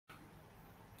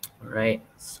All right.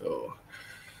 So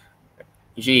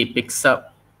usually it takes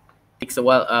a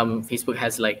while. Facebook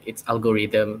has like its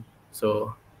algorithm,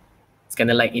 so it's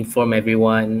gonna like inform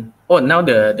everyone. Oh, now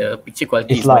the picture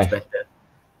quality It's is much live. better.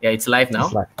 Yeah, it's live It's now.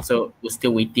 live. So we're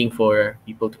still waiting for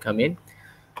people to come in.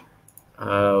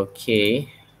 Okay.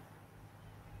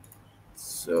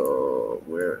 So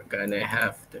we're gonna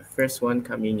have the first one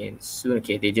coming in soon.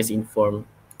 Okay, they just informed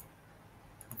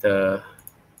the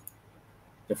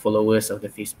the followers of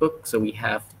the Facebook. So we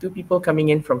have two people coming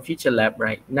in from FutureLab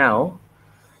right now.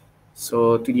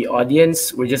 So to the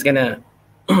audience, we're just gonna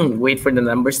wait for the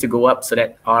numbers to go up so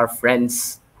that our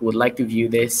friends who would like to view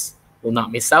this will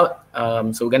not miss out.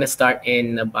 So we're gonna start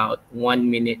in about 1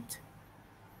 minute,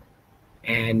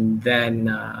 and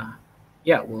then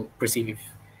yeah, we'll proceed with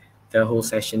the whole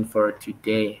session for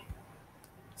today.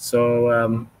 So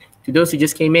to those who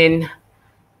just came in,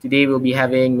 today we'll be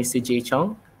having Mr. Jay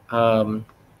Chong.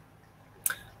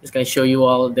 Just gonna show you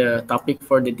all the topic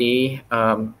for the day.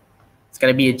 It's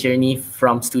gonna be a journey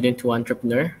from student to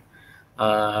entrepreneur.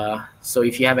 So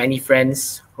if you have any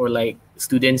friends who are like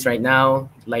students right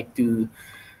now, like to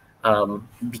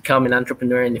become an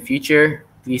entrepreneur in the future,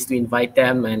 please do invite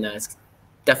them. And it's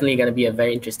definitely gonna be a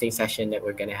very interesting session that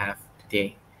we're gonna have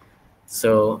today.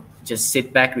 So just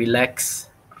sit back, relax,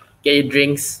 get your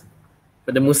drinks.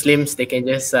 For the Muslims, they can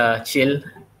just chill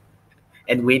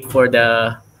and wait for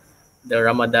the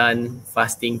Ramadan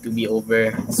fasting to be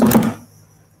over soon.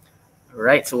 All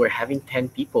right, so we're having 10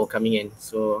 people coming in.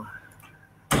 So,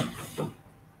 all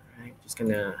right, just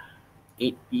gonna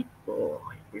 8 people,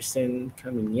 8%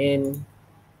 coming in.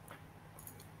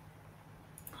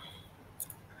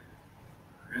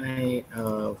 Right,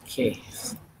 okay.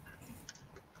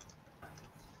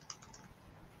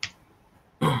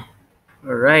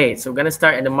 All right, so we're gonna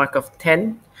start at the mark of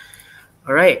 10.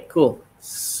 All right, cool.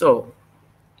 So,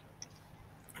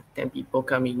 10 people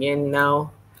coming in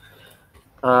now.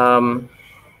 Right.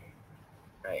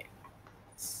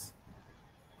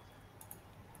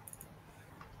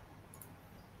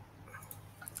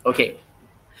 Okay.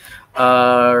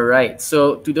 Right.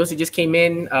 So to those who just came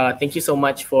in, thank you so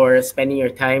much for spending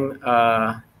your time.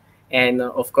 And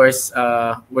of course,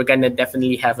 we're gonna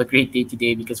definitely have a great day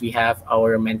today because we have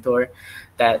our mentor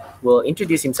that will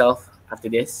introduce himself after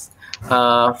this.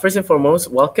 First and foremost,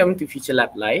 welcome to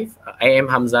FutureLab Live. I am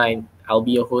Hamza and I'll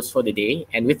be your host for the day.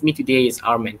 And with me today is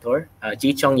our mentor,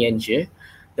 Jay Chong Yen Jye,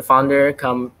 the founder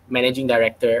come managing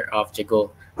director of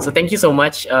Jagole. So thank you so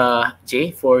much,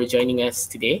 Jay, for joining us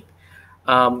today.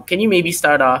 Can you maybe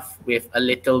start off with a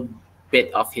little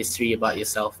bit of history about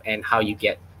yourself and how you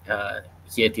get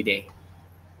here today?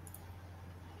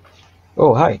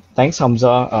 Oh, hi. Thanks,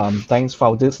 Hamza. Thanks,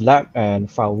 Founders Lab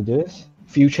and Founders,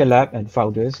 Future Lab and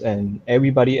Founders, and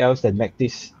everybody else that make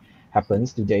this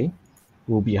happens today,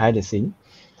 who behind the scene.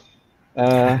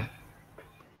 Uh,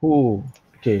 who?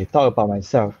 Okay, talk about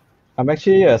myself. I'm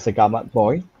actually a Sagamat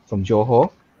boy from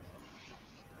Johor,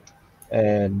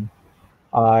 and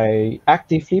I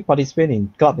actively participate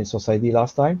in club and society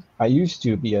last time. I used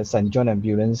to be a St. John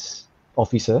ambulance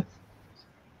officer.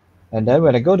 And then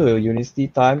when I go to university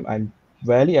time, I'm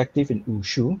very active in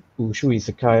Wushu. Wushu is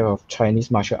a kind of Chinese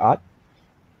martial art.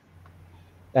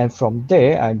 And from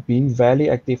there, I've been very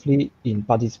actively in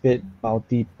participate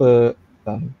multiple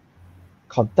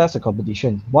contests and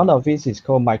competition. One of it is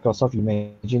called Microsoft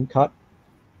Imagine Cup.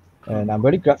 And I'm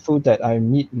very grateful that I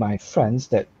meet my friends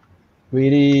that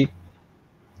really,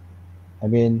 I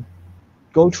mean,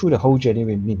 go through the whole journey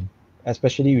with me.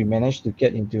 Especially we managed to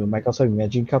get into Microsoft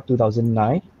Imagine Cup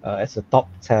 2009 as a top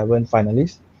 7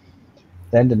 finalist.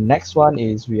 Then the next one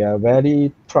is we are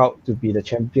very proud to be the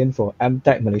champion for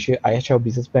MTech Malaysia IHL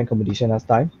Business Plan competition last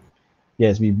time.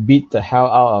 Yes, we beat the hell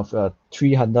out of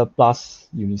 300 plus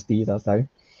universities last time.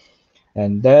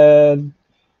 And then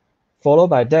followed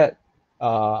by that,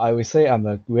 I would say I'm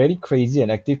a very crazy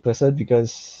and active person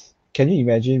because can you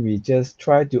imagine we just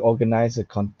try to organize a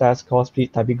contest called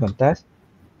Speed Typing Contest.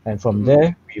 And from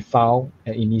there, we found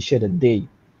and initiated a day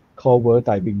called World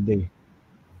Typing Day.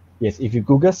 Yes, if you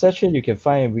Google search it, you can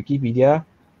find in Wikipedia.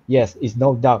 Yes, it's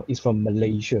no doubt it's from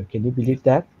Malaysia. Can you believe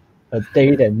that? A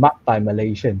day that marked by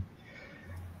Malaysian.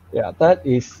 Yeah, that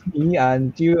is me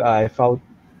until I found.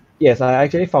 Yes, I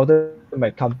actually founded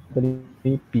my company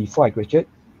before I graduated,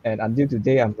 and until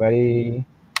today, I'm very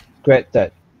glad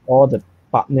that all the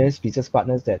partners, business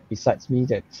partners that besides me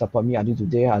that support me until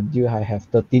today, until I have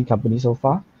 13 companies so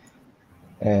far.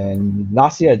 And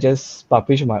last year, I just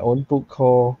published my own book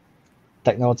called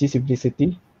Technology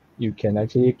Simplicity. You can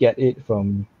actually get it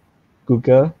from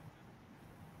Google,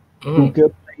 Mm.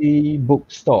 Google Play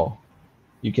Bookstore.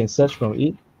 You can search from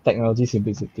it, Technology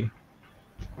Simplicity.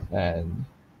 And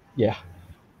yeah,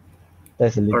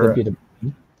 that's a All little right. bit about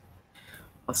me.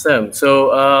 Awesome.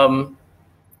 So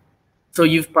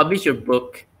you've published your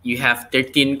book. You have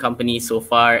 13 companies so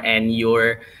far, and you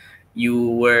were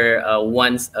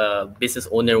once a business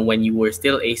owner when you were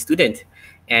still a student,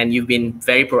 and you've been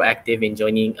very proactive in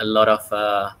joining a lot of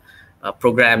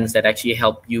programs that actually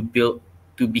help you build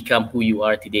to become who you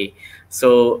are today.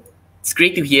 So it's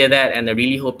great to hear that, and I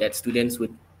really hope that students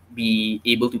would be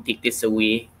able to take this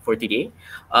away for today.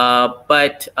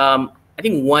 But I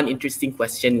think one interesting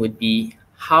question would be,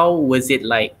 how was it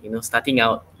like, starting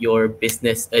out your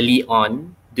business early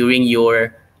on during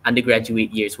your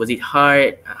undergraduate years? Was it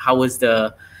hard? How was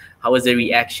the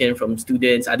reaction from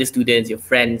students, other students, your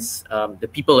friends, the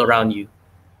people around you?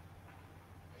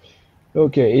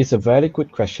 Okay, it's a very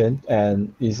good question,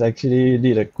 and it's actually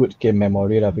need a good game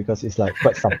memory lah, because it's like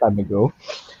quite some time ago.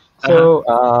 Uh-huh. So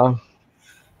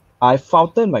I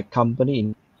founded my company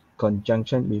in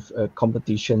conjunction with a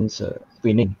competition's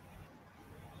winning.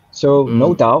 So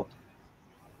no Mm, doubt,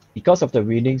 because of the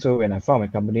winning, so when I found my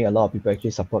company, a lot of people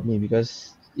actually support me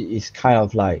because it is kind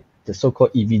of like the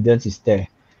so-called evidence is there.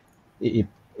 It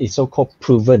is so-called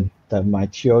proven that my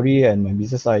theory and my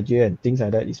business idea and things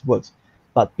like that is works.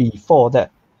 But before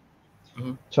that,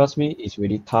 mhm, trust me, it's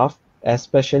really tough.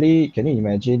 Especially, can you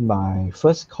imagine my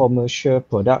first commercial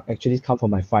product actually come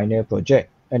from my final project,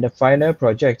 and the final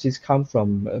project just come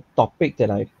from a topic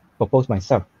that I proposed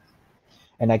myself,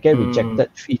 and I get mm, rejected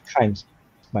 3 times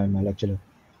by my lecturer,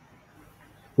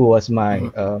 who was my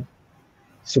mhm.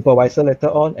 supervisor later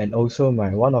on, and also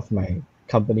my one of my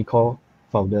company called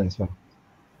founder as well.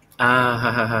 Ah,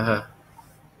 ha, ha, ha, ha.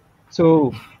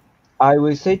 So I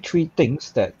will say 3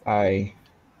 things that I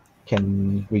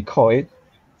can recall it.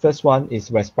 First one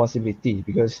is responsibility,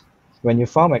 because when you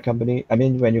found my company, I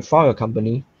mean, when you found your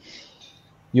company,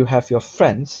 you have your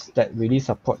friends that really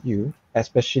support you,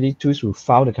 especially those who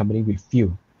found the company with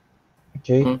you.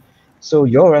 Okay. Mhm, So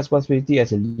your responsibility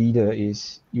as a leader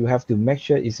is you have to make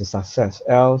sure it's a success,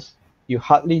 else you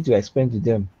hardly to explain to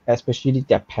them, especially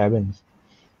their parents.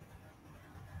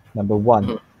 Number one.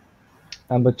 mhm.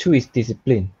 Number two is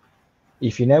discipline.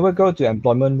 If you never go to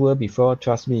employment world before,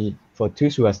 trust me, for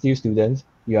those who are still students,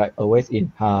 you are always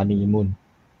in honeymoon.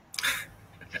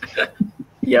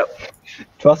 Yep.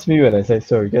 Trust me when I say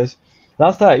so, because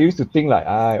last time I used to think like,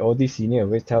 all these seniors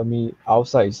always tell me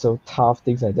outside is so tough,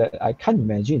 things like that. I can't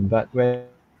imagine. But when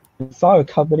you found a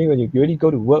company, when you really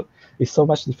go to work, it's so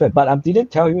much different. But I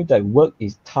didn't tell you that work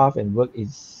is tough and work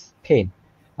is pain.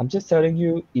 I'm just telling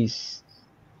you is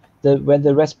when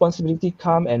the responsibility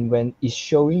come and when it's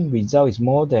showing result is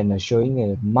more than showing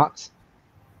a marks,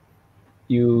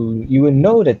 you will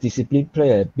know that discipline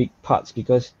play a big part,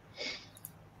 because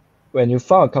when you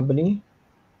found a company,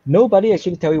 nobody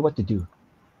actually tell you what to do.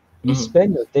 You Mhm,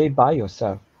 spend your day by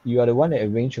yourself. You are the one that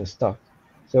arrange your stuff.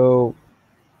 So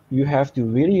you have to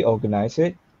really organize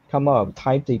it, come up with a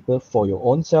timetable for your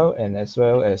own self and as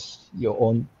well as your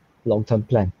own long-term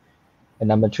plan. And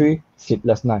number three,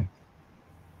 sleepless night.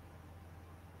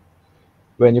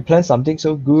 When you plan something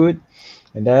so good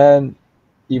and then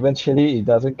eventually it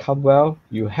doesn't come well,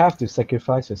 you have to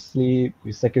sacrifice your sleep,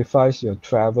 you sacrifice your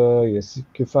travel, you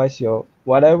sacrifice your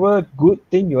whatever good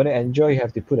thing you want to enjoy, you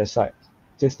have to put aside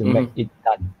just to make mhm. it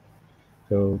done.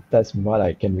 So that's what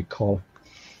I can recall.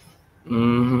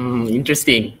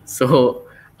 Interesting. So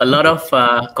a lot of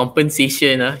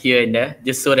compensation here and there,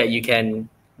 just so that you can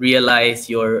realize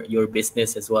your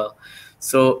business as well.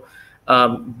 So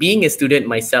being a student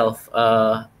myself,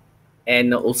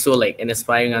 and also like an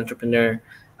aspiring entrepreneur,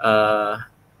 uh,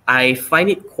 I find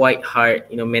it quite hard,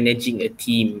 managing a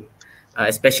team,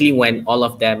 especially when all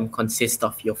of them consist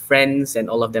of your friends and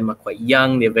all of them are quite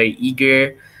young. They're very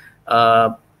eager.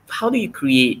 Uh, how do you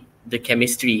create the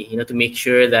chemistry, to make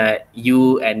sure that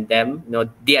you and them,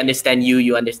 they understand you,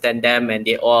 you understand them, and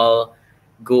they all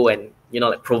go and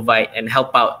like provide and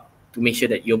help out to make sure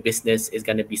that your business is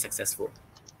going to be successful?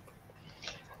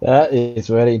 That is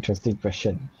very interesting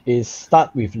question. It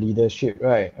start with leadership,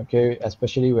 right? Okay,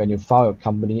 especially when you found a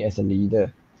company as a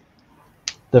leader.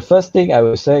 The first thing I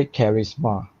would say,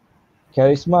 charisma.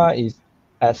 Charisma is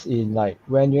as in like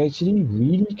when you actually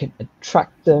really can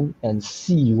attract them and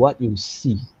see what you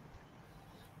see.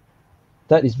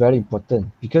 That is very important,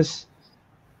 because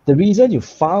the reason you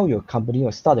found your company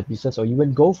or start a business or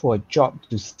even go for a job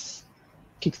to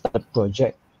kickstart a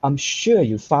project, I'm sure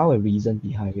you found a reason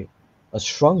behind it, a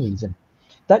strong reason.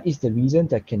 That is the reason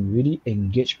that can really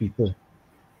engage people.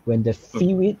 When they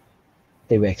feel it,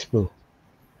 they will explode.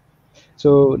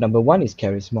 So number one is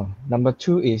charisma. Number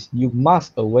two is you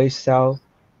must always sell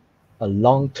a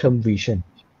long-term vision.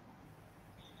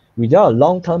 Without a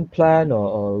long-term plan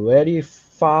or a very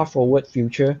far forward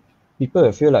future, people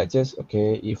will feel like just,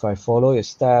 okay, if I follow your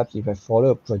steps, if I follow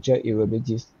a project, it will be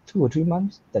just 2 or 3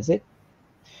 months, that's it.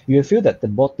 You will feel that the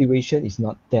motivation is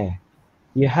not there.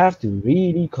 You have to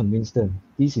really convince them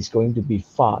this is going to be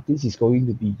far, this is going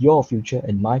to be your future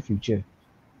and my future.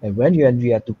 And when you and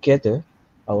we are together,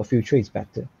 our future is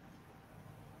better.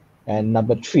 And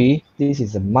number three, this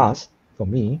is a must for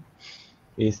me,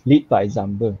 is lead by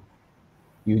example.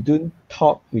 You don't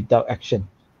talk without action.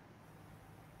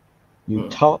 You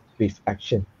talk with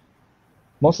action.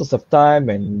 Most of the time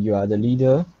when you are the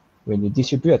leader, when you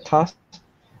distribute a task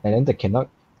and then they cannot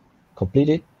complete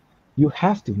it, you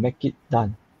have to make it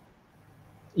done.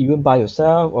 Even by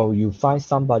yourself or you find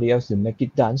somebody else to make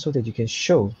it done so that you can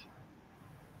show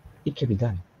it can be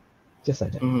done. Just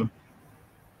like that.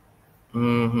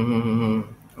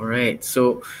 All right.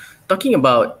 So, talking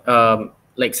about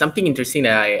like something interesting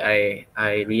that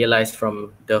I realized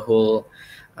from the whole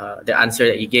the answer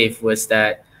that you gave was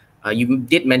that you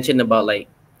did mention about like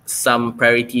some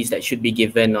priorities that should be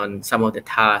given on some of the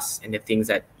tasks and the things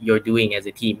that you're doing as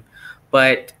a team.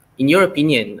 But in your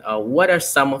opinion, what are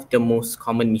some of the most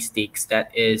common mistakes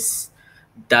that is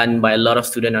done by a lot of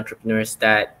student entrepreneurs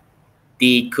that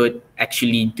they could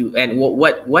actually do, and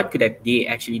what could they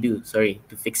actually do, sorry,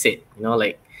 to fix it,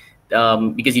 like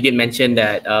because you did mention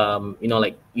that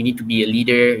like you need to be a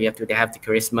leader, you have to have the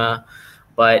charisma,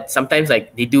 but sometimes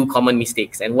like they do common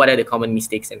mistakes, and what are the common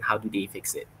mistakes and how do they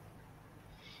fix it?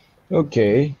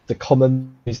 Okay, the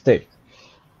common mistake.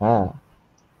 Ah,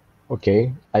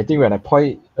 okay. I think when I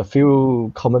point a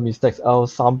few common mistakes out,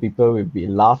 some people will be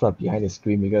laugh behind the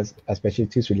screen because especially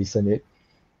to listen it.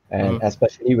 And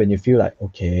especially when you feel like,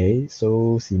 okay,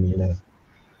 so similar.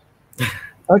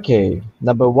 Okay,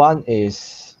 number one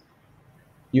is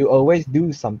you always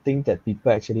do something that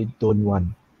people actually don't want.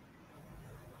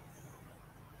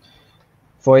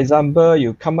 For example,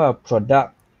 you come up with a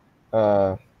product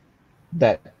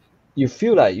that you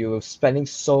feel like you're spending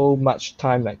so much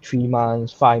time, like 3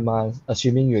 months, 5 months,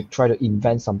 assuming you try to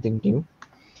invent something new.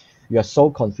 You are so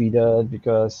confident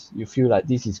because you feel like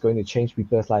this is going to change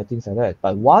people's life, things like that.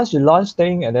 But once you launch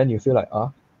thing and then you feel like,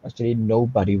 actually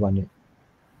nobody want it.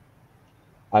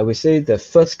 I would say the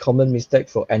first common mistake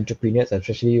for entrepreneurs,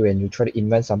 especially when you try to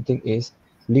invent something, is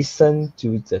listen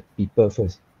to the people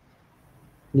first.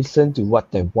 Listen to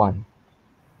what they want.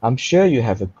 I'm sure you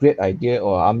have a great idea,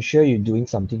 or I'm sure you're doing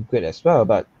something great as well,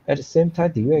 but at the same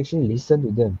time, do you actually listen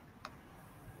to them?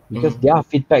 Because their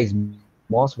feedback is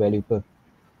most valuable.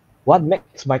 What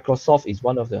makes Microsoft is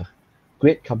one of the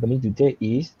great company today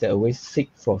is they always seek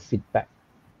for feedback.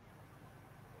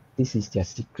 This is their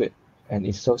secret, and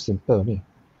it's so simple.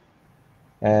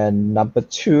 And number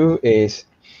two is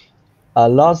a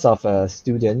lot of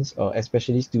students, or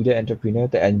especially student entrepreneur,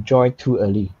 they enjoy too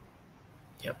early.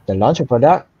 Yep. They launch a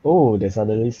product, oh, they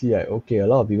suddenly see like, okay, a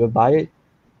lot of people buy it,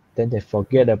 then they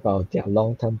forget about their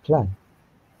long-term plan.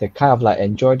 They kind of like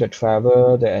enjoy the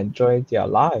travel, they enjoy their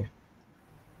life,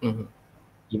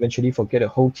 eventually forget the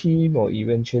whole team, or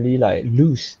eventually like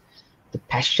lose the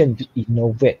passion to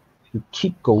innovate, to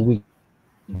keep going,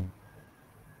 to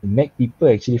make people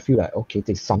actually feel like, okay,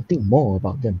 there's something more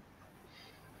about them.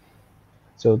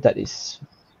 So that is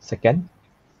second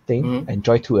thing,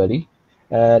 enjoy too early.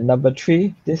 Number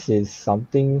three, this is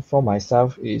something for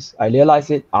myself, is I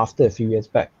realized it after a few years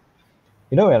back.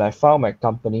 When I found my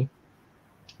company,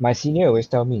 my senior always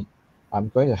tell me, I'm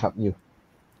going to help you.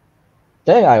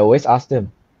 Then I always ask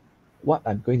them, what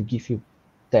I'm going to give you.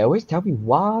 They always tell me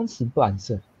one simple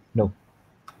answer. No,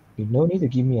 you no need to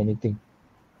give me anything.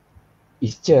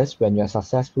 It's just when you're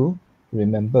successful,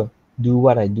 remember, do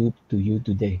what I do to you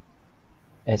today,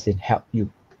 as in help you.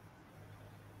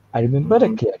 I remember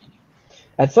that clearly.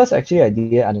 At first, actually, I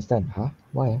didn't understand.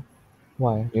 Why?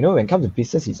 Why? When it comes to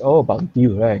business, it's all about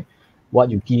deal, right?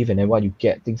 What you give and then what you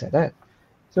get, things like that.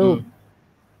 So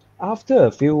after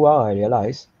a few while, I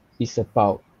realized it's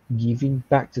about giving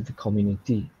back to the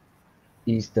community.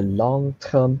 It's the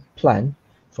long-term plan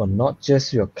for not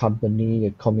just your company,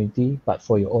 your community, but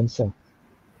for your own self.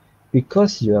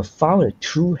 Because you have found a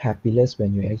true happiness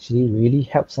when you actually really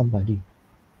help somebody.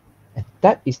 And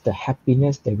that is the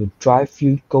happiness that will drive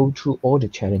you go through all the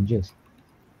challenges.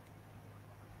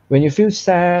 When you feel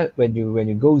sad, when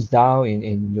you goes down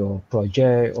in your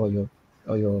project or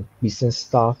your business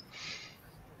stuff,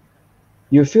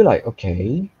 you feel like,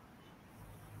 okay,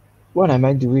 what am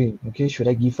I doing? Okay, should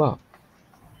I give up?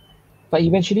 But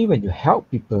eventually when you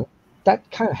help people, that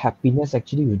kind of happiness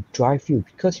actually will drive you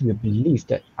because you will believe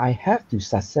that I have to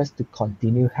success to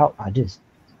continue help others.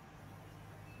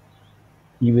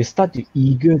 you will start to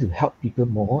eager to help people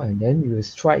more, and then you will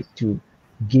try to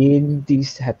gain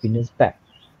this happiness back.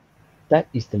 That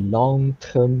is the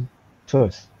long-term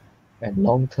thirst and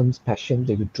long-term passion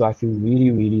that will drive you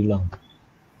really, really long.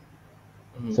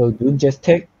 So don't just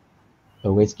take,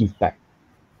 always give back.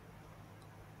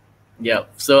 Yeah.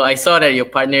 So I saw that your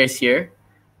partner is here,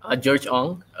 George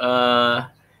Ong.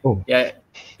 Oh, Yeah.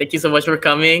 Thank you so much for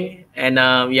coming. And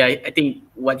yeah, I think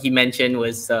what he mentioned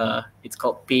was it's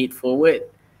called pay it forward.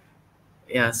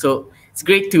 Yeah. So it's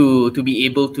great to be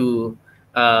able to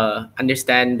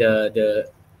understand the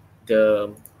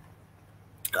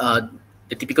uh,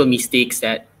 the typical mistakes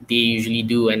that they usually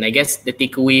do. And I guess the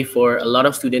takeaway for a lot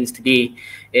of students today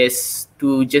is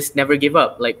to just never give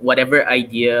up. Like whatever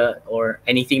idea or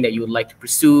anything that you would like to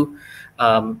pursue,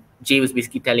 Jay was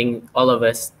basically telling all of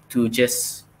us to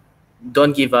just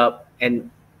don't give up and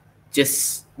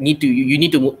just you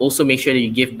need to also make sure that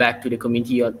you give back to the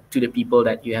community or to the people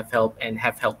that you have helped and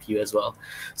have helped you as well.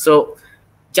 So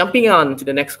jumping on to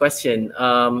the next question,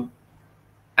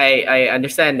 I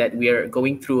understand that we are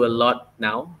going through a lot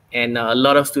now, and a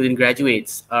lot of student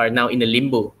graduates are now in a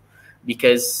limbo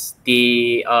because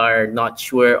they are not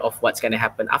sure of what's going to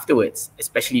happen afterwards,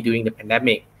 especially during the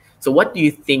pandemic. So, what do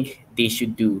you think they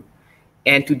should do?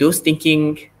 And to those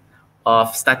thinking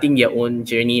of starting their own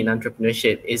journey in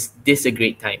entrepreneurship, is this a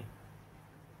great time?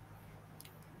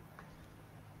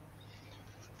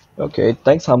 okay.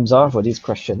 Thanks, Hamza, for this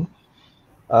question.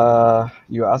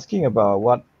 You're asking about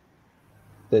what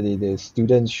the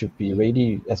students should be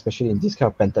ready, especially in this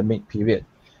kind of pandemic period.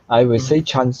 I will say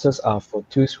chances are for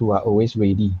those who are always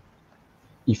ready.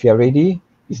 If you're ready,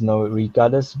 it's no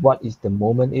regardless what is the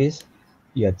moment is,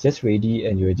 you're just ready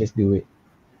and you will just do it.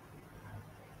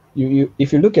 You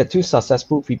if you look at two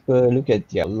successful people, look at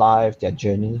their life, their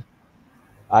journey,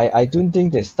 I don't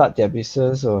think they start their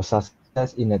business or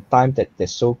success in a time that the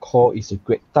so-called is a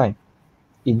great time.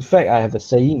 In fact, I have a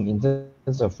saying in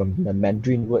terms of from the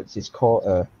Mandarin words, it's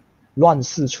called 乱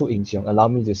世出英雄. Allow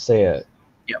me to say a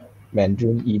Yeah.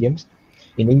 Mandarin idioms.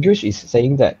 In English, it's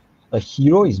saying that a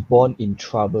hero is born in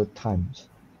troubled times.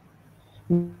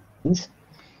 Means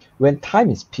when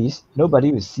time is peace,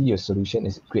 nobody will see your solution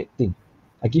as a great thing.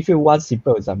 I give you one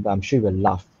simple example. I'm sure you will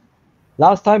laugh.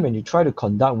 Last time when you try to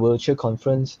conduct virtual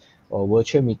conference or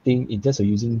virtual meeting in terms of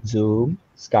using Zoom,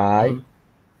 Skype, Mhm.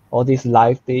 all this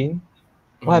live thing,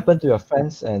 what Mhm. happened to your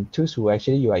friends and those who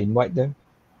actually you are invite them?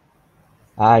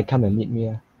 I come and meet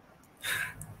me.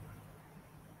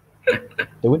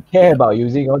 They won't care about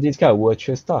using all this kind of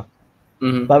virtual stuff.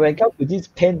 Mhm. But when it comes to this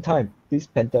pain time, this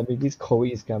pandemic, this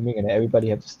COVID is coming and everybody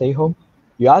have to stay home,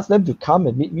 you ask them to come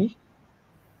and meet me?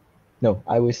 No,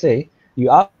 I will say, you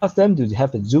ask them to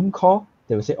have a Zoom call,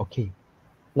 they will say, okay.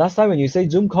 Last time when you say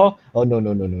Zoom call, oh no,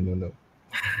 no, no, no, no, no.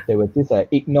 They will just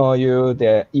ignore you,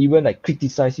 they even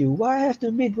criticize you, why I have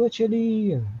to meet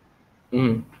virtually?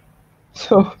 Mhm.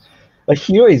 So a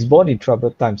hero is born in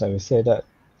troubled times, I will say that.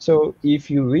 So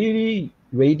if you really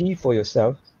ready for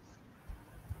yourself,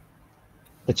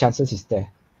 the chances is there.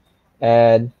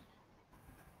 And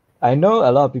I know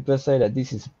a lot of people say that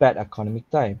this is bad economic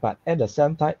time, but at the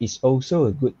same time, it's also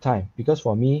a good time because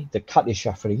for me, the card is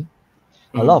shuffling.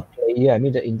 A Mhm. lot of player, I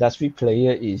mean, the industry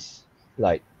player is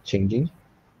like changing.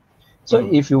 So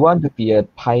Mhm. if you want to be a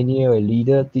pioneer, a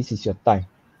leader, this is your time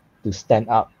to stand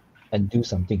up and do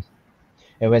something.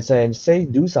 And when I say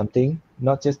do something,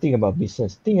 not just think about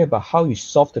business, think about how you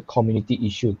solve the community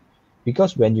issue.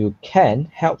 Because when you can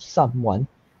help someone,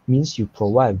 means you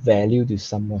provide value to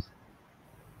someone.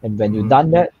 And when you Mhm.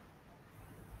 done that,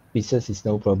 business is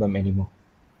no problem anymore.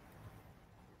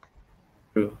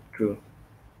 True. True.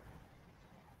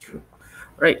 True.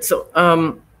 Right. So,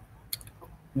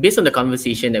 based on the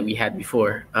conversation that we had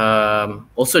before,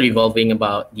 also revolving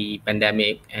about the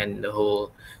pandemic and the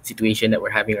whole situation that we're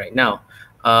having right now.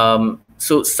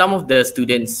 So some of the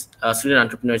students, student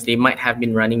entrepreneurs, they might have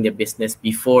been running their business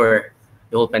before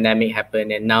the whole pandemic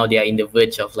happened, and now they are in the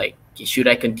verge of like, okay, should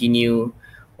I continue,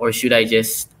 or should I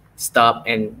just stop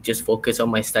and just focus on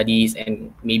my studies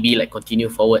and maybe like continue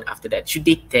forward after that? Should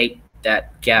they take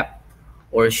that gap,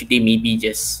 or should they maybe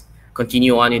just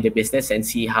continue on in the business and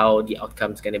see how the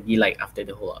outcome is going to be like after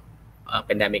the whole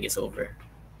pandemic is over?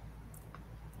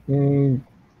 Mm,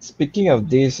 speaking of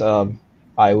this,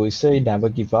 I would say never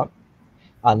give up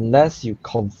unless you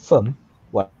confirm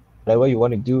whatever you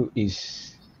want to do is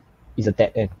a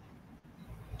dead end.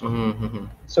 Mm-hmm.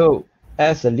 So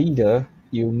as a leader,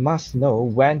 you must know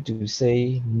when to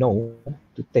say no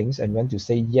to things and when to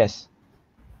say yes.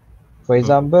 For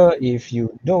example, if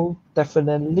you know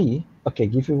definitely, okay,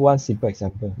 give you one simple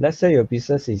example. Let's say your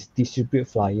business is distribute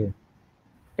flyer.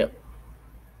 Yep.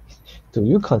 Do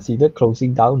you consider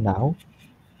closing down now?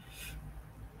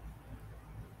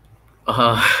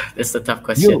 That's a tough You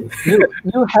question. you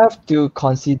you have to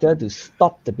consider to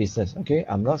stop the business. Okay,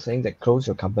 I'm not saying that close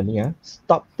your company.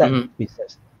 Stop that Mhm.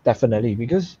 business definitely,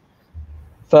 because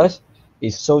first,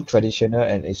 it's so traditional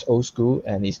and it's old school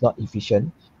and it's not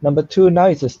efficient. Number two, now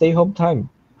it's a stay-home time.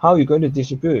 How are you going to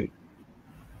distribute?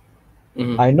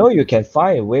 Mhm. I know you can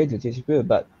find a way to distribute,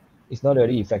 but it's not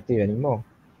really effective anymore.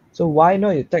 So why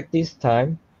not you take this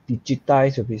time,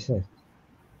 digitize your business?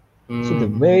 So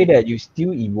the way Mhm. that you're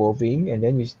still evolving and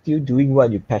then you're still doing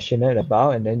what you're passionate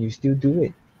about and then you still do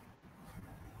it.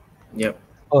 Yep.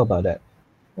 How about that?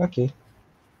 Okay.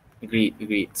 Agreed.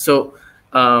 Agreed. So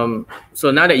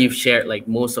now that you've shared like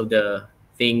most of the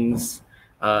things,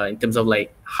 in terms of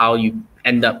like how you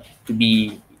end up to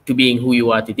being who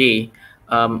you are today,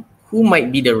 who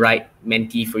might be the right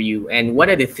mentee for you, and what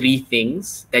are the three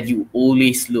things that you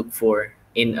always look for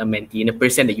in a mentee, in a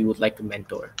person that you would like to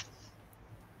mentor?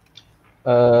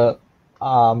 Uh,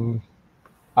 um,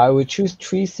 I would choose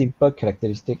three simple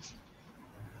characteristics.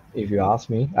 If you ask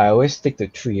me, I always stick to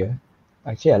three.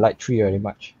 Actually, I like three very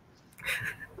much.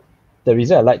 The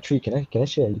reason I like three, can I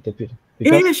share a little bit?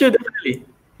 Yeah, yeah, Because sure, definitely.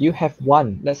 you have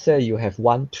one, let's say you have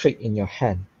one trick in your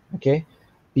hand, okay?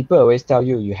 People always tell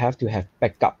you you have to have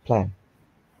backup plan.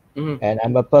 Mm-hmm. And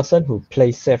I'm a person who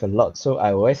plays safe a lot, so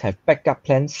I always have backup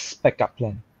plans, backup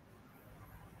plan.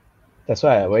 That's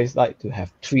why I always like to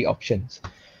have three options.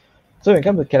 So when it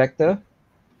comes to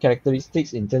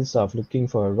characteristics in terms of looking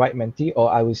for a right mentee,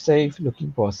 or I would say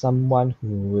looking for someone who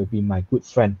will be my good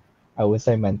friend. I would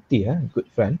say mentee, good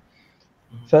friend.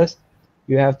 First,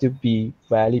 you have to be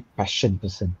very passionate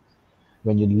person.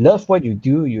 When you love what you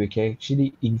do, you can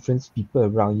actually influence people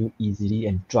around you easily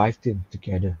and drive them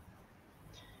together.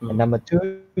 And Mm-hmm. number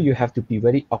two, you have to be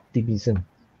very optimism.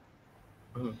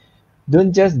 Mm-hmm.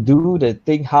 Don't just do the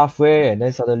thing halfway and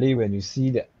then suddenly when you see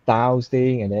the down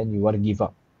thing and then you want to give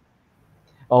up.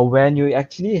 Or when you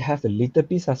actually have a little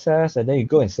bit success and then you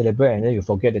go and celebrate and then you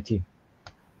forget the team.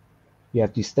 You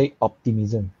have to stay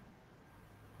optimism.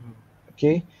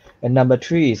 Okay. And number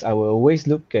three is I will always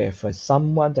look for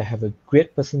someone that have a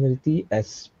great personality,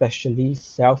 especially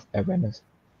self-awareness.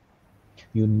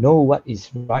 You know what is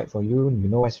right for you, you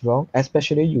know what's wrong,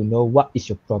 especially you know what is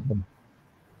your problem.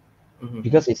 Mm-hmm.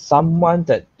 Because if someone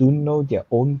that do know their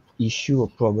own issue or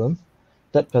problem,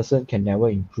 that person can never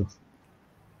improve.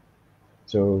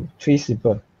 So three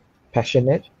simple: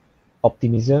 passionate,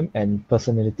 optimism, and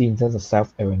personality in terms of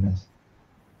self-awareness.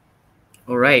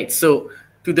 All right. So,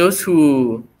 to those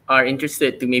who are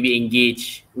interested to maybe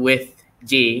engage with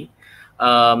Jay,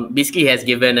 basically he has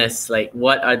given us like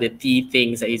what are the key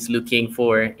things that he's looking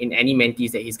for in any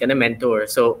mentees that he's gonna mentor.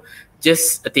 So,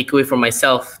 just a takeaway from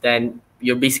myself, then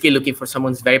you're basically looking for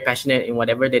someone who's very passionate in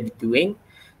whatever they're doing.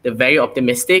 They're very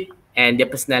optimistic, and their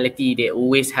personality, they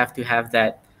always have to have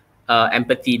that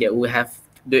empathy. They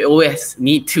always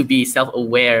need to be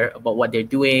self-aware about what they're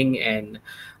doing and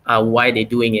why they're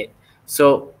doing it.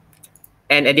 So,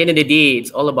 and at the end of the day,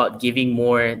 it's all about giving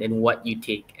more than what you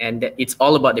take, and it's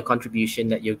all about the contribution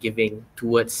that you're giving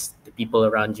towards the people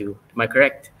around you. Am I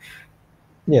correct?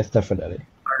 Yes, definitely.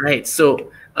 All right.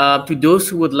 So, to those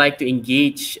who would like to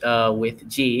engage with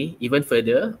Jay even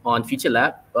further on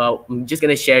FutureLab, I'm just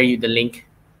gonna share you the link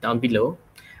down below.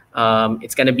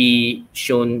 It's gonna be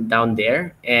shown down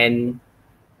there, and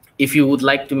if you would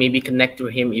like to maybe connect to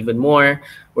him even more,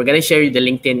 we're going to share you the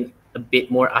LinkedIn a bit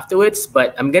more afterwards.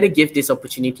 But I'm going to give this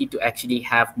opportunity to actually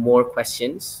have more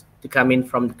questions to come in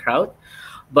from the crowd.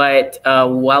 But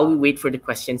while we wait for the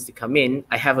questions to come in,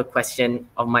 I have a question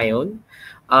of my own.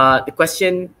 The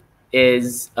question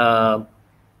is, how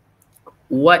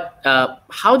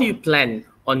do you plan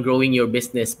on growing your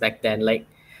business back then? Like,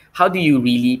 how do you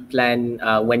really plan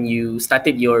when you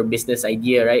started your business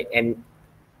idea, right? And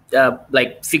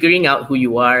like figuring out who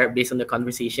you are based on the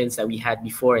conversations that we had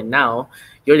before and now,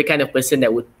 you're the kind of person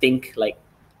that would think like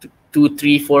two,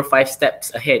 three, four, five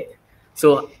steps ahead.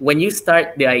 So when you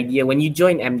start the idea, when you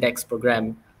join MDEX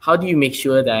program, how do you make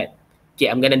sure that, okay,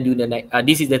 I'm gonna do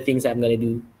this is the things that I'm gonna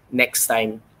do next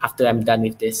time after I'm done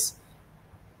with this?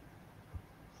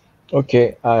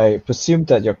 Okay, I presume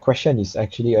that your question is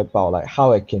actually about like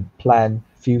how I can plan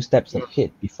few steps Mm.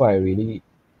 ahead before I really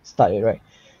start it, right?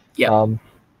 Yeah. Um,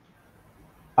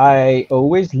 I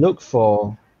always look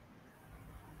for,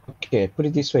 okay, put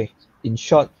it this way. In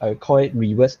short, I call it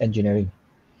reverse engineering.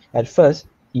 At first,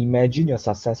 imagine your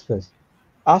success first.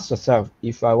 Ask yourself,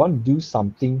 if I want to do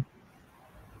something,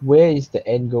 where is the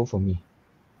end goal for me?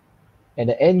 And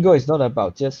the end goal is not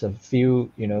about just a few,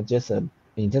 just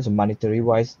in terms of monetary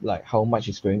wise, like how much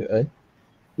it's going to earn.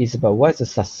 It's about what's the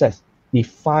success.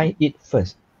 define it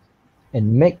first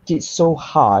and make it so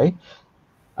high,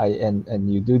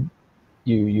 and you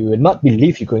will not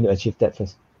believe you're going to achieve that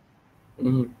first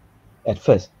at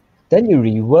first. Then you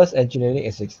reverse engineering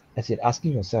as in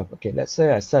asking yourself, okay, let's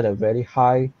say I set a very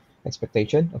high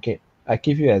expectation. Okay, I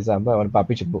give you an example. I want to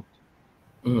publish a book.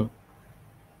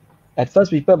 At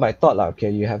first, people might thought like, okay,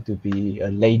 you have to be a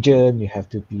legend, you have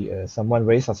to be someone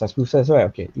very successful. So that's right.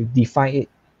 Okay, you define it.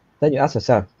 Then you ask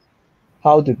yourself,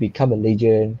 how to become a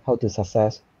legend, how to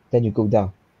success. Then you go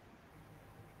down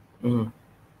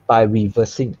by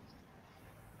reversing.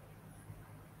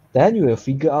 Then you will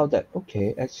figure out that,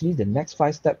 okay, actually the next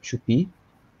 5 steps should be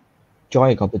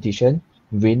join a competition,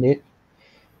 win it,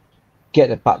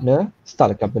 get a partner,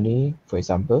 start a company, for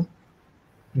example.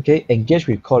 Okay, engage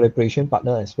with collaboration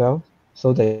partner as well,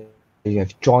 so that you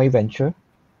have joint venture.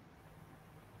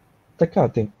 That kind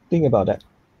of thing. Think about that.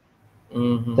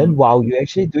 Then while you're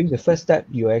actually doing the first step,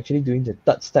 you're actually doing the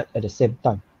third step at the same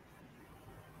time.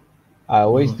 I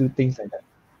always do things like that.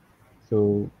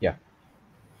 So yeah.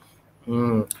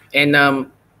 And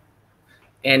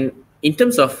in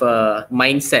terms of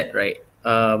mindset, right?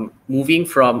 Moving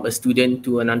from a student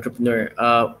to an entrepreneur,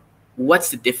 what's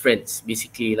the difference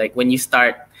basically? Like when you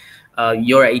start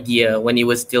your idea, when it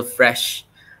was still fresh,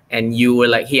 and you were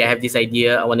like, "Hey, I have this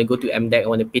idea. I want to go to MDEC. I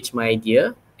want to pitch my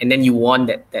idea," and then you won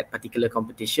that particular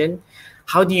competition.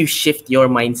 How do you shift your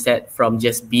mindset from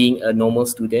just being a normal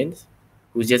student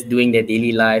who's just doing their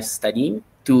daily life studying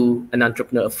to an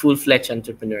entrepreneur, a full-fledged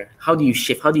entrepreneur? How do you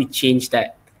shift? How do you change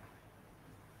that?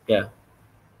 Yeah.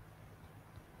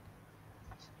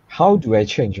 How do I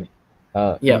change?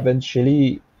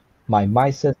 Eventually, my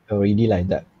mindset already like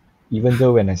that. Even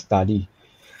though when I study,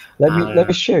 let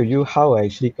me share with you how I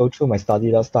actually go through my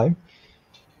study last time.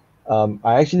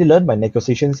 I actually learned my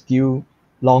negotiation skill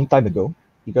long time ago,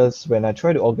 because when I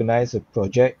try to organize a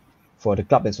project for the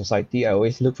club and society, I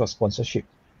always look for sponsorship.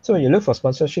 So when you look for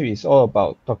sponsorship, it's all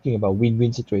about talking about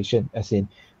win-win situation, as in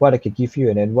what I can give you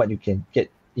and then what you can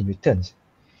get in returns.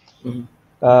 Can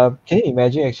you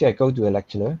imagine actually I go to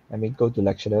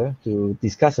lecturer to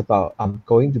discuss about I'm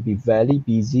going to be very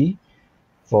busy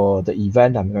for the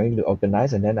event I'm going to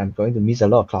organize, and then I'm going to miss a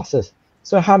lot of classes.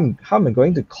 So how am I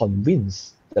going to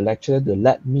convince the lecturer to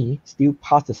let me still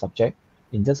pass the subject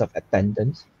in terms of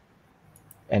attendance,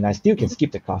 and I still can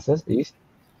skip the classes, is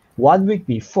 1 week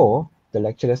before the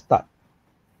lecture start,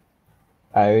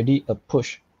 I already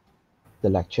approach the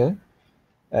lecture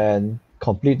and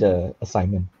complete the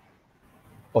assignment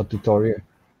or tutorial.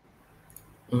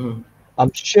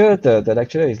 I'm sure the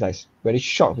lecturer is like very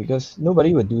shocked, because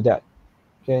nobody will do that.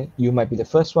 Okay, you might be the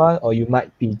first one, or you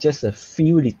might be just a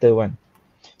few little one.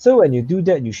 So when you do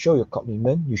that, you show your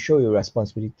commitment, you show your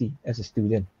responsibility as a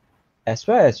student, as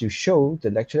well as you show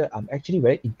the lecturer, I'm actually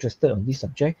very interested on this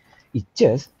subject. It's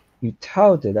just you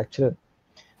tell the lecturer,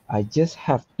 I just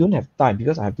don't have time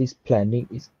because I have this planning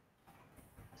is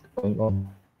going on,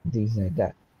 things like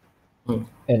that.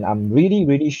 And I'm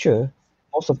really sure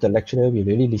most of the lecturer will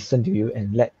really listen to you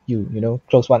and let you,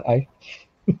 close one eye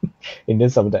in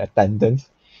terms of the attendance.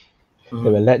 They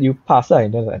will let you pass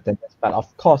in terms of attendance. But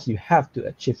of course, you have to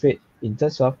achieve it in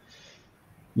terms of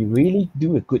you really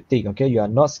do a good thing, okay? You are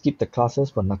not skip the classes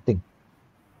for nothing.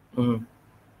 You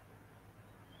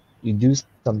do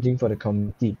something for the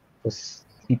community, for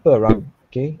people around,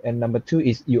 okay? And number 2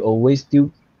 is you always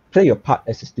do play your part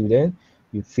as a student.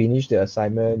 You finish the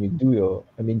assignment, you do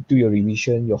your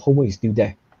revision, your homework is still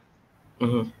there.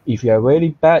 If you are really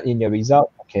bad in your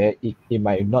result, okay, it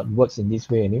might not work in this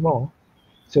way anymore.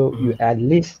 So you at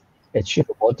least achieve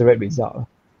a moderate result.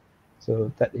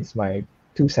 So that is my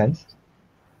 2 cents.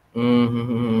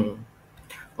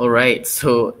 All right.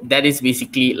 So that is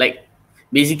basically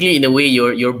in a way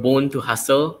you're born to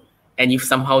hustle, and you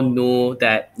somehow know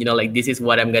that, like, this is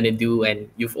what I'm gonna do, and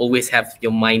you've always have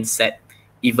your mindset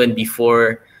even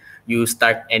before you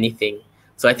start anything.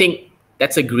 So I think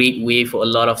that's a great way for a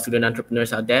lot of student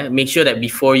entrepreneurs out there. Make sure that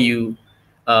before you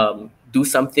do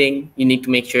something, you need to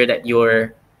make sure that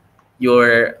your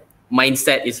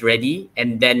mindset is ready,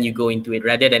 and then you go into it,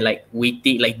 rather than like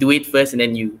waiting, like do it first and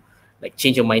then you like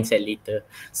change your mindset later.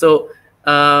 So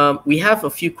we have a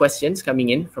few questions coming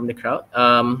in from the crowd.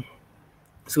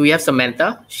 So we have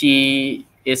Samantha. She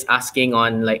is asking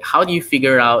on, like, how do you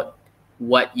figure out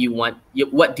what you want?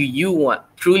 What do you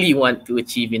truly want to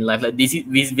achieve in life? Like, this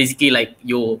is basically like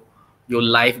your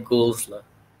life goals.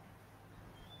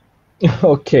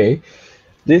 Okay,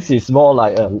 this is more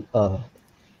like a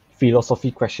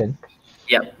philosophy question.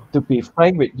 Yep. To be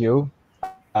frank with you,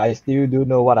 I still do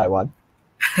know what I want.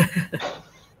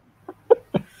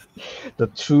 The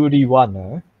truly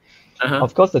one. Uh-huh.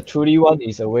 Of course, the truly one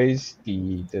is always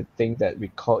the thing that we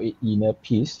call it inner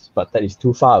peace, but that is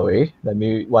too far away. Let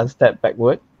me one step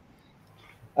backward.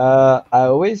 I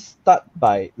always start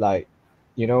by like,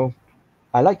 you know,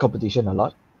 I like competition a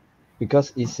lot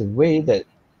because it's a way that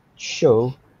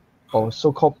show or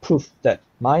so-called proof that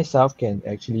myself can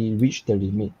actually reach the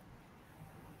limit.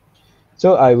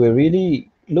 So I will really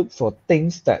look for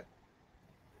things that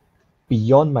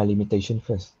beyond my limitation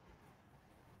first.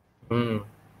 Mm.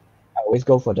 I always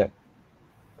go for that.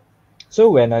 So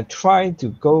when I try to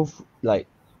go like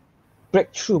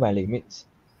break through my limits,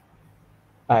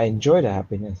 I enjoy the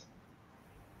happiness.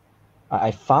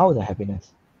 I found the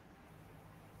happiness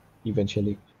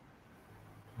eventually.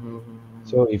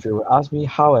 So if you ask me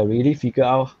how I really figure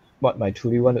out what I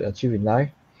truly want to achieve in life,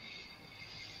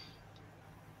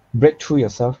 break through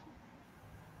yourself.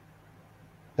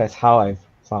 That's how I've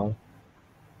found.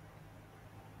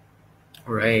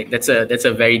 Right. That's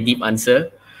a very deep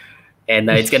answer, and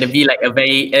it's gonna be like a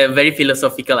very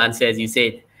philosophical answer, as you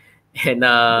said. And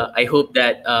Yeah. I hope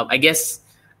that I guess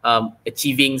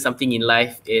achieving something in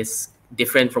life is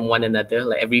different from one another.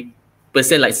 Like every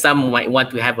person, like some might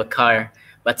want to have a car,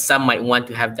 but some might want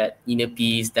to have that inner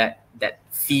peace, that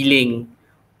feeling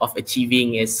of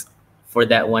achieving is for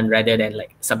that one rather than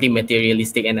like something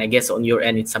materialistic. And I guess on your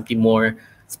end, it's something more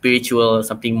spiritual,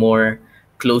 something more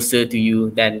closer to you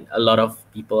than a lot of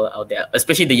people out there,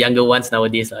 especially the younger ones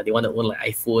nowadays. They want to own like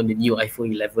iPhone, the new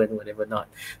iPhone 11, whatever not.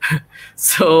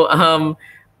 So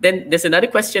then there's another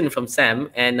question from Sam,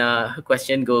 and her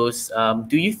question goes,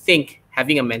 do you think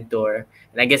having a mentor,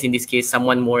 and I guess in this case,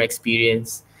 someone more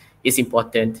experienced, is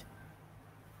important?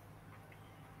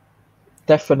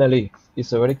 Definitely.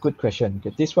 It's a very good question.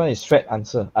 Okay, this one is straight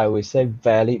answer. I will say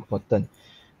very important.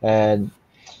 And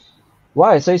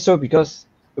why I say so because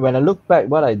when I look back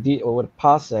what I did over the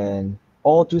past and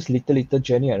all those little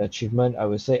journey and achievement, I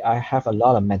would say I have a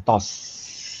lot of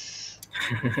mentors.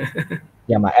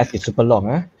 Yeah, my ass is super long,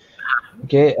 huh?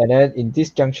 Okay, and then in this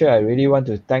juncture, I really want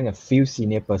to thank a few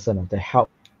senior person that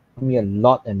helped me a lot and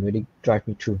really drive me through.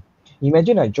 Imagine I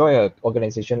joined an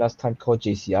organization last time called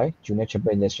JCI, Junior Champion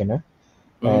International,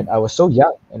 and Mm, I was so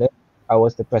young, and then I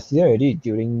was the president already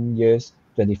during years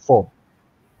 24.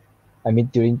 I mean,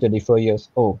 during 24 years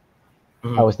old.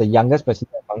 I mm, was the youngest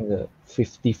president among the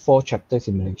 54 chapters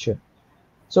in Malaysia.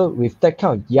 So with that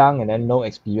kind of young and then no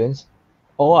experience,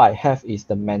 all I have is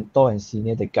the mentor and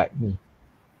senior that guide me.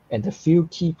 And the few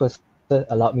key person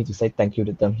allowed me to say thank you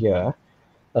to them here.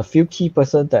 A few key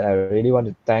person that I really want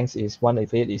to thank is one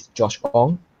of it is Josh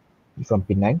Ong from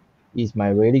Penang. He's my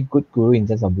really good guru in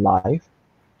terms of life.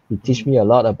 He teach mm, me a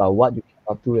lot about what you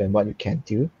cannot do and what you can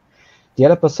do. The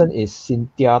other person is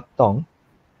Cynthia Tong.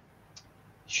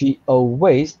 She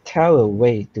always tell a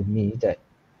way to me that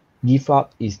give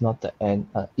up is not the end,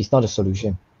 it's not a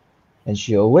solution. And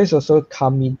she always also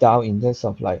calm me down in terms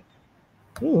of like,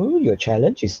 your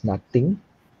challenge is nothing.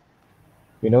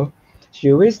 You know,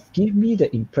 she always give me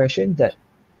the impression that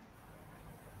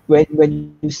when you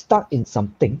stuck in something,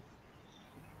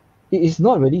 it is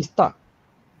not really stuck.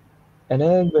 And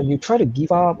then when you try to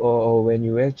give up or when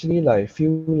you actually like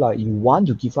feel like you want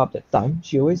to give up that time,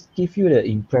 she always give you the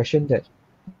impression that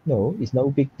no, it's no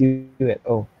big deal at all.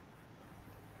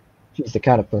 She's the kind of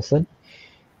person.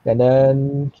 And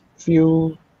then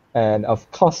feel and of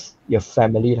course your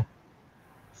family.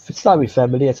 Start with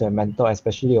family as a mentor,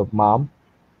 especially your mom.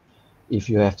 If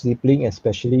you have sibling,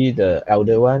 especially the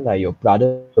elder one, like your brother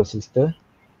or sister.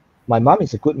 My mom is a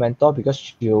good mentor because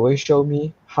she always show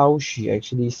me how she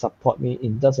actually support me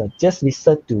in terms of just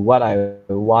listen to what I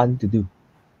want to do.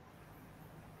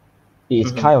 It is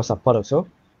kind mhm. of support also.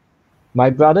 My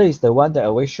brother is the one that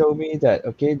always show me that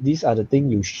okay, these are the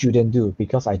things you shouldn't do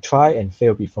because I try and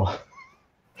fail before.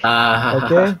 Ah,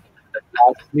 Okay.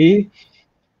 Lastly,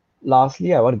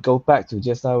 lastly, I want to go back to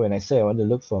just now when I say I want to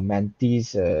look for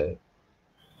mentees.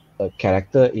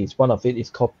 Character is one of it is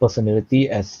called personality,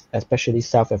 as especially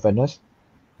self-awareness.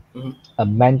 mhm, A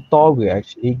mentor will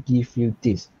actually give you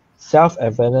this.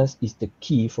 Self-awareness is the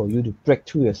key for you to break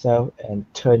through yourself and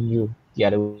turn you the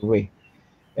other way.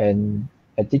 And at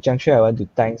this juncture, I want to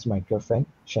thank my girlfriend,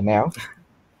 Chanel,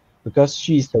 because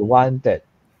she's the one that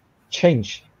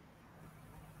changed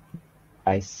what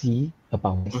I see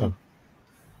about mhm, myself.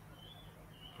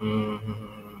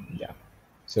 mhm. Yeah.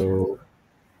 So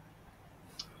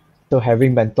so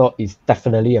having mentor is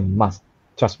definitely a must.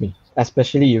 Trust me.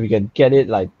 Especially if you can get it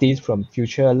like this from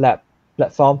FutureLab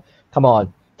platform. Come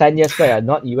on, 10 years back, I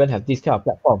not even have this kind of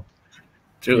platform.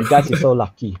 True, You guys is so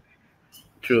lucky.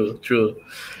 true, true.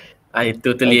 I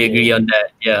totally agree Okay. on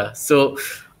that. Yeah. So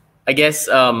I guess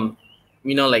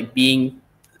like being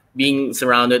being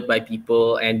surrounded by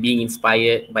people and being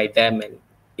inspired by them and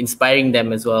inspiring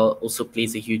them as well also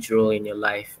plays a huge role in your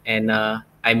life. And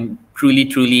I'm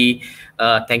truly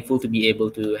thankful to be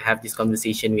able to have this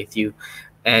conversation with you.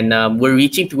 And we're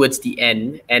reaching towards the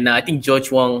end. And I think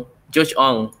George Ong,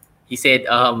 he said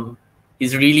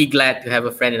he's really glad to have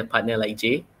a friend and a partner like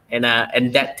Jay. And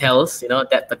that tells,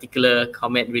 that particular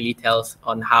comment really tells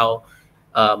on how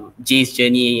Jay's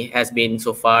journey has been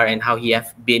so far and how he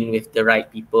have been with the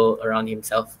right people around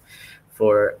himself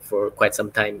for quite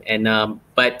some time. And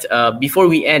but before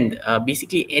we end,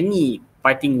 basically any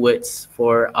parting words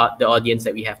for the audience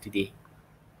that we have today?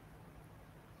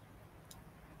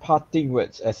 Parting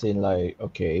words, as in like,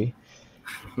 okay.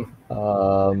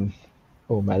 Oh,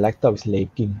 my laptop is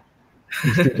lagging.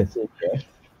 You still can see it,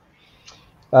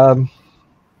 yeah?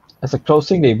 As a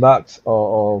closing remarks,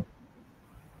 or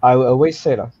I will always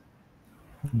say,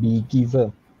 be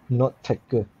giver, not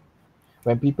taker.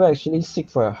 When people actually seek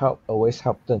for your help, always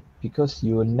help them, because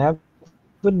you will never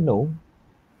know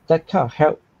that kind of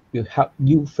help will help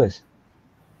you first.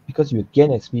 Because you will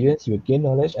gain experience, you will gain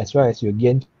knowledge, as well as you will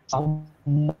gain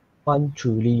someone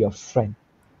truly your friend.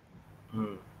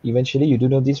 Eventually, you do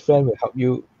know this friend will help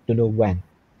you, don't know when.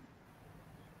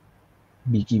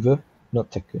 Be giver,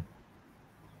 not taker.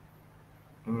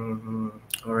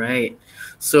 All right.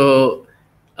 So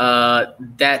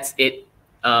that's it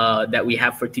that we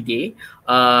have for today.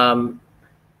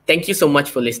 Thank you so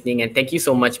much for listening, and thank you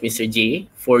so much, Mr. Jay,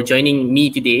 for joining me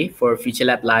today for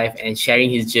FutureLab Live and sharing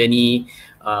his journey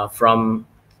from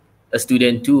a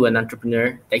student to an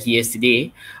entrepreneur that he is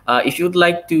today. If you would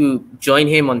like to join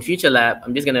him on FutureLab,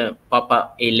 I'm just going to pop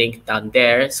up a link down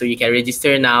there. So you can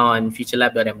register now on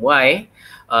futurelab.my.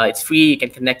 It's free. You can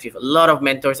connect with a lot of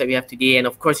mentors that we have today. And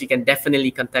of course, you can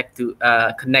definitely connect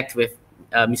with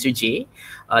Mr. J.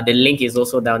 The link is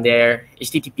also down there,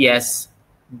 https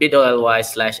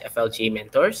bit.ly/FLJ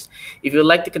mentors. If you'd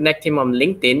like to connect him on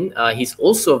LinkedIn, he's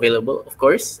also available, of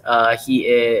course.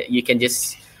 You can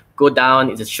just go down.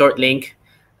 It's a short link.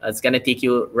 It's going to take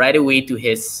you right away to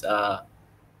his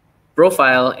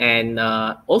profile. And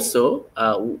also,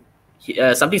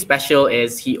 something special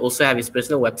is he also have his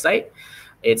personal website.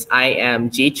 It's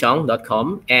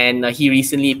𝐼amjaychong.com, and he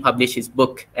recently published his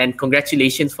book. And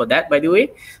congratulations for that, by the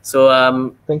way. So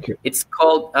thank you. It's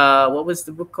called what was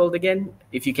the book called again?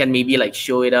 If you can maybe like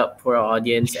show it up for our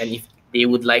audience, and if they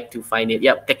would like to find it.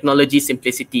 Yep, Technology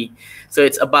Simplicity. So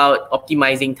it's about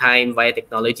optimizing time via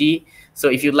technology. So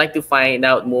if you'd like to find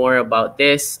out more about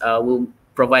this, we'll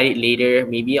provide it later,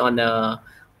 maybe on the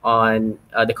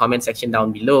comment section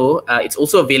down below. It's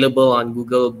also available on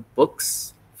Google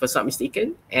Books, if I'm not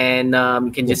mistaken, and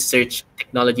you can just search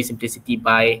Technology Simplicity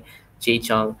by Jay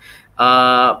Chong.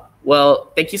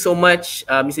 Well, thank you so much,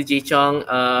 Mr. Jay Chong.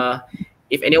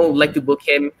 If anyone would like to book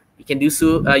him, you can do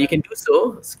so.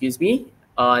 Excuse me,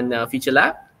 on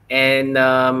FutureLab. And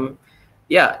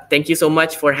yeah, thank you so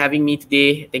much for having me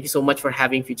today. Thank you so much for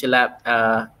having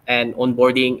FutureLab and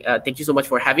onboarding. Thank you so much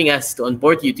for having us to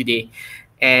onboard you today.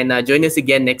 And join us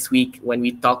again next week when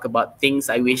we talk about things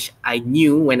I wish I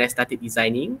knew when I started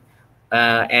designing.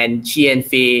 And Chi and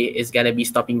Faye is going to be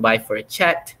stopping by for a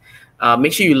chat.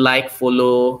 Make sure you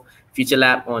follow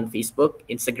FutureLab on Facebook,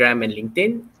 Instagram, and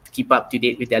LinkedIn to keep up to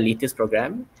date with their latest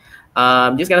program.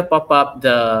 I'm just going to pop up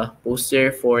the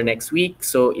poster for next week.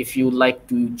 So if you'd like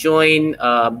to join,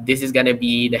 this is going to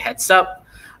be the heads up.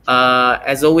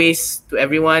 As always, to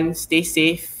everyone, stay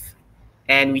safe.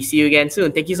 And we see you again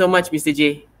soon. Thank you so much, Mr.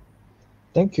 J.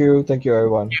 Thank you. Thank you,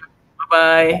 everyone.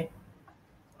 Bye-bye.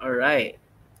 All right.